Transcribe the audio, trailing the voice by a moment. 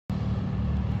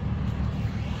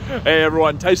Hey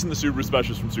everyone, Tyson the Subaru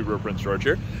Specialist from Subaru Prince George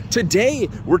here. Today,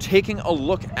 we're taking a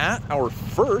look at our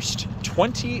first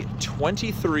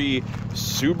 2023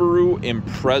 Subaru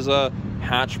Impreza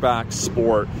Hatchback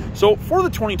Sport. So for the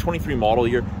 2023 model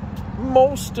year,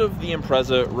 most of the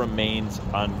Impreza remains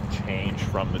unchanged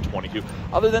from the 22,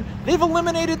 other than they've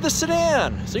eliminated the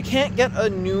sedan. So you can't get a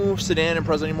new sedan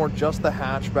Impreza anymore, just the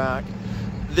hatchback.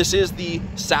 This is the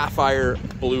Sapphire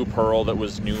Blue Pearl that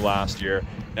was new last year.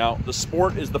 Now, the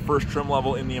Sport is the first trim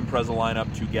level in the Impreza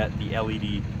lineup to get the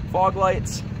LED fog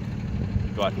lights.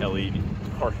 We've got LED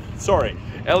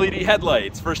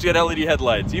headlights. First to get LED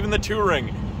headlights. Even the Touring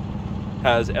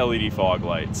has LED fog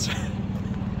lights.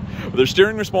 They're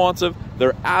steering responsive.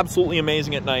 They're absolutely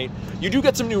amazing at night. You do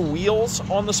get some new wheels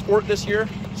on the Sport this year,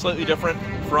 slightly different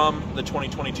from the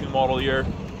 2022 model year.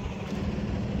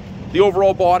 The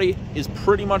overall body is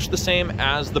pretty much the same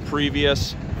as the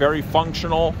previous, very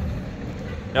functional.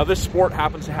 Now this Sport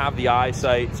happens to have the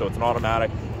eyesight, so it's an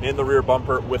automatic. In the rear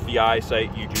bumper with the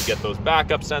eyesight, you do get those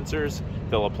backup sensors.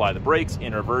 They'll apply the brakes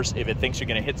in reverse if it thinks you're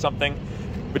gonna hit something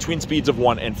between speeds of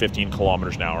 1 and 15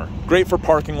 kilometers an hour. Great for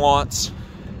parking lots.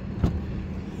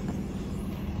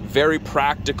 Very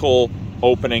practical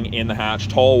opening in the hatch,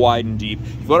 tall, wide, and deep.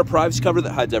 You've got a privacy cover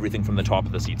that hides everything from the top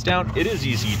of the seats down. It is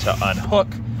easy to unhook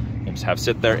and just have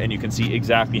sit there, and you can see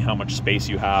exactly how much space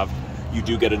you have. You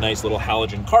do get a nice little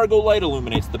halogen cargo light,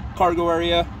 illuminates the cargo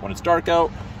area when it's dark out,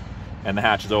 and the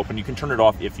hatch is open. You can turn it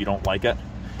off if you don't like it.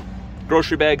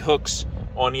 Grocery bag hooks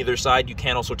on either side. You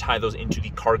can also tie those into the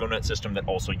cargo net system that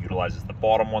also utilizes the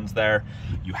bottom ones there.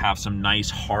 You have some nice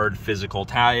hard physical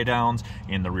tie downs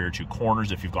in the rear two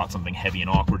corners if you've got something heavy and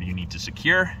awkward you need to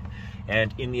secure.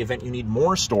 And in the event you need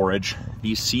more storage,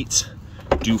 these seats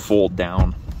do fold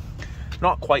down.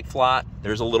 Not quite flat.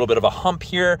 There's a little bit of a hump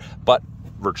here, but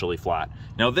virtually flat.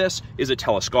 Now this is a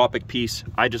telescopic piece.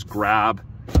 I just grab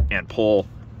and pull,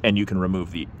 and you can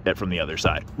remove it from the other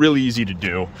side. Really easy to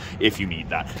do if you need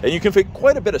that. And you can fit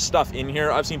quite a bit of stuff in here.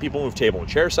 I've seen people move table and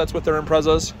chair sets with their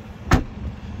Imprezas.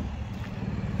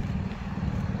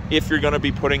 If you're gonna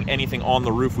be putting anything on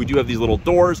the roof, we do have these little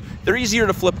doors. They're easier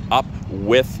to flip up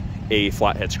with a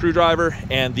flathead screwdriver,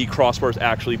 and the crossbars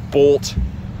actually bolt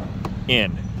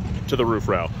in to the roof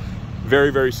rail.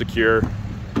 Very, very secure.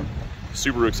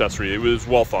 Subaru accessory. It was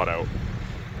well thought out.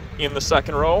 In the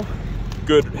second row,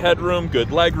 good headroom,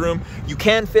 good leg room. You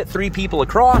can fit 3 people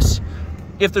across.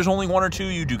 If there's only 1 or 2,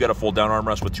 you do get a fold down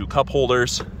armrest with 2 cup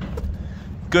holders.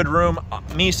 Good room.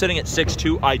 Me sitting at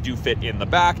 6'2", I do fit in the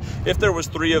back. If there was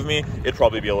 3 of me, it'd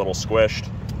probably be a little squished.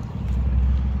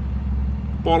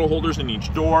 Bottle holders in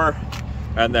each door.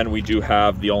 And then we do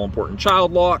have the all-important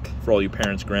child lock for all you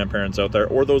parents, grandparents out there,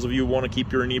 or those of you who want to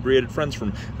keep your inebriated friends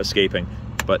from escaping.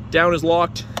 But down is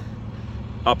locked,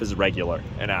 up is regular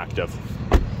and active.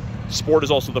 Sport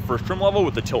is also the first trim level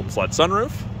with the tilt and sled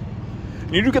sunroof.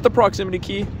 And you do get the proximity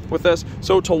key with this.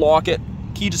 So to lock it,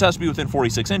 key just has to be within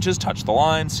 46 inches, touch the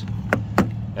lines,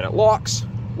 and it locks.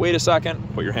 Wait a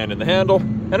second, put your hand in the handle,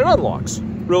 and it unlocks.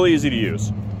 Really easy to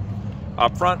use.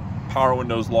 Up front, power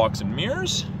windows, locks, and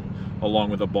mirrors, along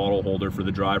with a bottle holder for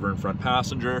the driver and front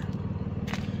passenger.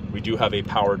 We do have a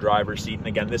power driver seat, and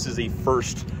again, this is a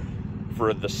first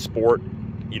for the Sport.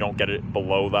 You don't get it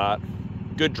below that.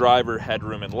 Good driver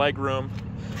headroom and leg room.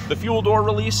 The fuel door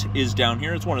release is down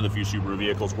here. It's one of the few Subaru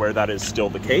vehicles where that is still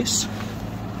the case.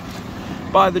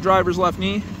 By the driver's left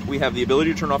knee, we have the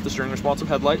ability to turn off the steering responsive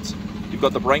headlights. You've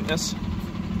got the brightness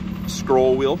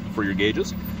scroll wheel for your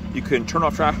gauges. You can turn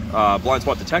off blind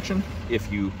spot detection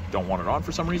if you don't want it on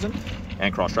for some reason,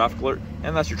 and cross traffic alert,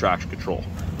 and that's your traction control.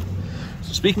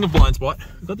 So speaking of blind spot,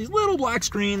 we've got these little black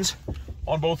screens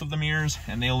on both of the mirrors,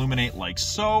 and they illuminate like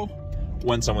so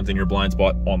when someone's in your blind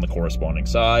spot on the corresponding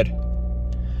side.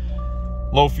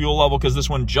 Low fuel level, because this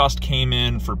one just came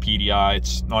in for PDI.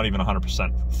 It's not even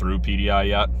 100% through PDI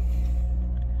yet.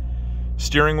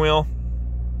 Steering wheel.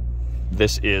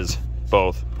 This is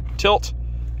both tilt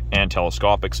and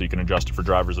telescopic, so you can adjust it for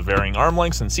drivers of varying arm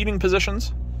lengths and seating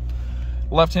positions.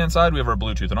 Left-hand side, we have our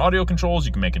Bluetooth and audio controls.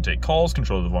 You can make and take calls,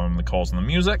 control the volume of the calls and the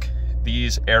music.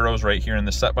 These arrows right here in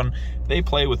the set button, they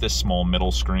play with this small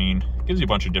middle screen. Gives you a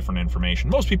bunch of different information.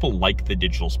 Most people like the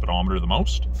digital speedometer the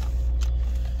most.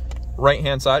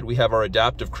 Right-hand side, we have our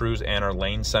adaptive cruise and our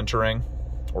lane centering,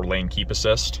 or lane keep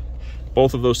assist.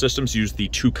 Both of those systems use the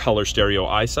 2-color stereo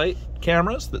eyesight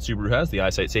cameras that Subaru has, the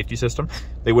eyesight safety system.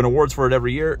 They win awards for it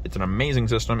every year. It's an amazing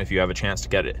system. If you have a chance to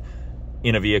get it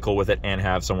in a vehicle with it and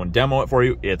have someone demo it for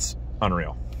you, it's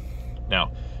unreal.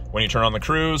 Now, when you turn on the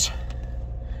cruise,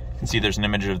 you can see there's an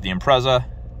image of the Impreza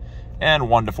and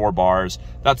 1 to 4 bars.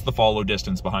 That's the follow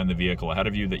distance behind the vehicle ahead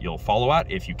of you that you'll follow at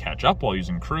if you catch up while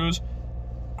using cruise.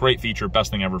 Great feature,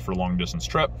 best thing ever for a long distance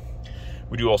trip.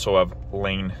 We do also have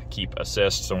lane keep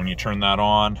assist, so when you turn that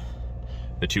on,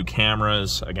 the two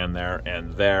cameras, again there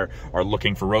and there, are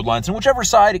looking for road lines, and whichever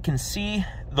side it can see,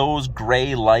 those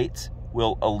gray lights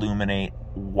will illuminate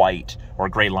white, or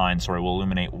gray lines, sorry, will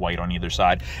illuminate white on either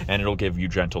side, and it'll give you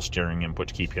gentle steering input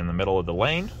to keep you in the middle of the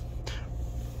lane.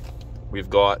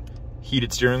 We've got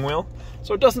heated steering wheel,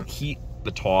 so it doesn't heat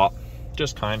the top,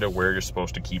 just kind of where you're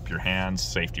supposed to keep your hands,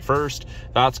 safety first.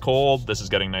 That's cold, this is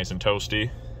getting nice and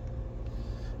toasty.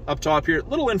 Up top here,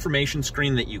 little information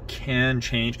screen that you can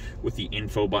change with the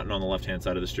info button on the left-hand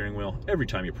side of the steering wheel. Every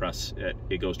time you press it,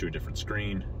 it goes to a different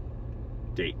screen.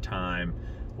 Date, time,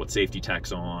 what safety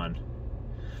tech's on.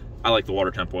 I like the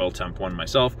water temp, oil temp one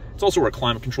myself. It's also where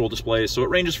climate control displays, so it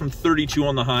ranges from 32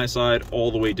 on the high side all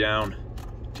the way down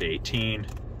to 18.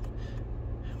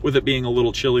 With it being a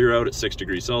little chillier out at 6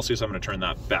 degrees Celsius, I'm going to turn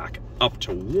that back up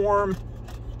to warm.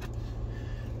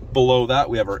 Below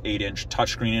that, we have our 8-inch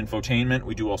touchscreen infotainment.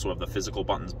 We do also have the physical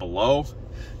buttons below.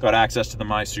 Got access to the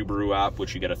My Subaru app,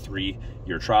 which you get a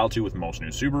 3-year trial to with most new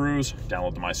Subarus.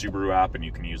 Download the My Subaru app and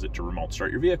you can use it to remote start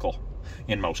your vehicle,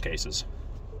 in most cases.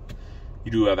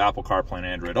 You do have Apple CarPlay and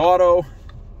Android Auto.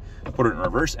 Put it in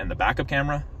reverse and the backup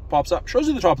camera pops up. Shows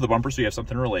you the top of the bumper so you have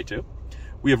something to relate to.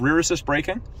 We have rear assist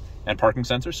braking and parking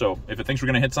sensor, so if it thinks we're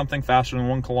going to hit something faster than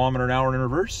 1 kilometer an hour in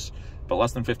reverse, but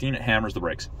less than 15, it hammers the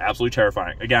brakes. Absolutely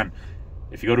terrifying. Again,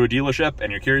 if you go to a dealership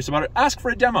and you're curious about it, ask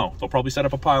for a demo. They'll probably set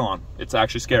up a pylon. It's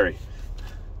actually scary.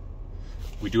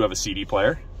 We do have a CD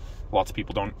player. Lots of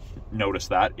people don't notice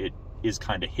that. It is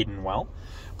kind of hidden well.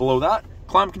 Below that,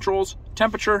 climate controls,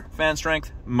 temperature, fan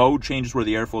strength, mode changes where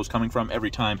the airflow is coming from.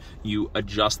 Every time you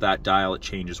adjust that dial, it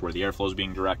changes where the airflow is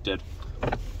being directed.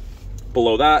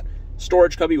 Below that,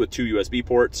 storage cubby with 2 USB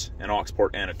ports, an aux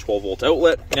port, and a 12-volt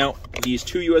outlet. Now, these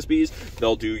 2 USBs,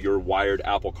 they'll do your wired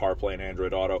Apple CarPlay and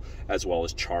Android Auto, as well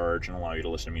as charge and allow you to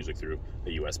listen to music through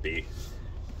the USB.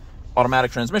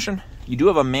 Automatic transmission. You do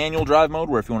have a manual drive mode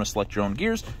where if you want to select your own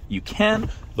gears, you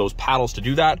can. Those paddles to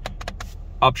do that.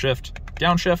 Upshift,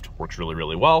 downshift, works really,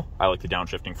 really well. I like the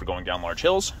downshifting for going down large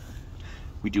hills.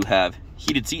 We do have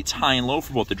heated seats, high and low,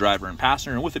 for both the driver and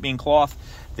passenger, and with it being cloth,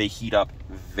 they heat up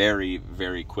very,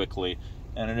 very quickly,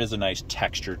 and it is a nice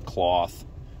textured cloth.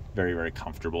 Very, very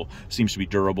comfortable. Seems to be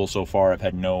durable so far. I've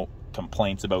had no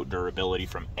complaints about durability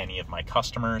from any of my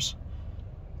customers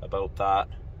about that.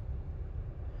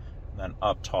 And then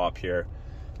up top here,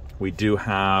 we do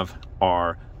have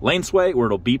our lane sway, where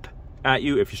it'll beep at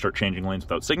you if you start changing lanes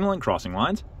without signaling, crossing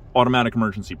lines. Automatic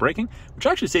emergency braking, which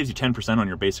actually saves you 10% on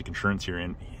your basic insurance here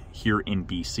in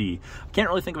BC. I can't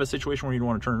really think of a situation where you'd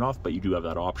want to turn it off, but you do have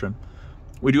that option.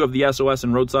 We do have the SOS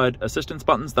and roadside assistance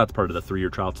buttons. That's part of the 3-year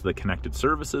trial to the connected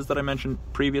services that I mentioned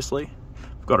previously.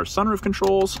 We've got our sunroof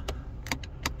controls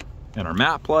and our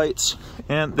map lights,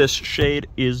 and this shade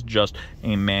is just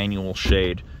a manual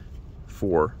shade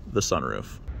for the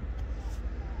sunroof.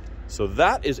 So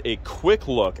that is a quick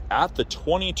look at the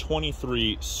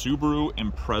 2023 Subaru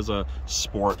Impreza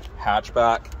Sport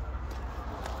hatchback.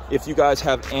 If you guys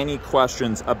have any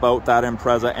questions about that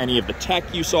Impreza, any of the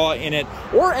tech you saw in it,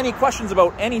 or any questions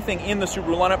about anything in the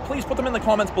Subaru lineup, please put them in the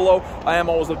comments below. I am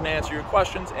always looking to answer your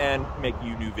questions and make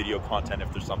you new video content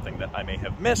if there's something that I may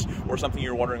have missed or something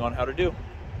you're wondering on how to do.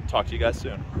 Talk to you guys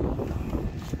soon.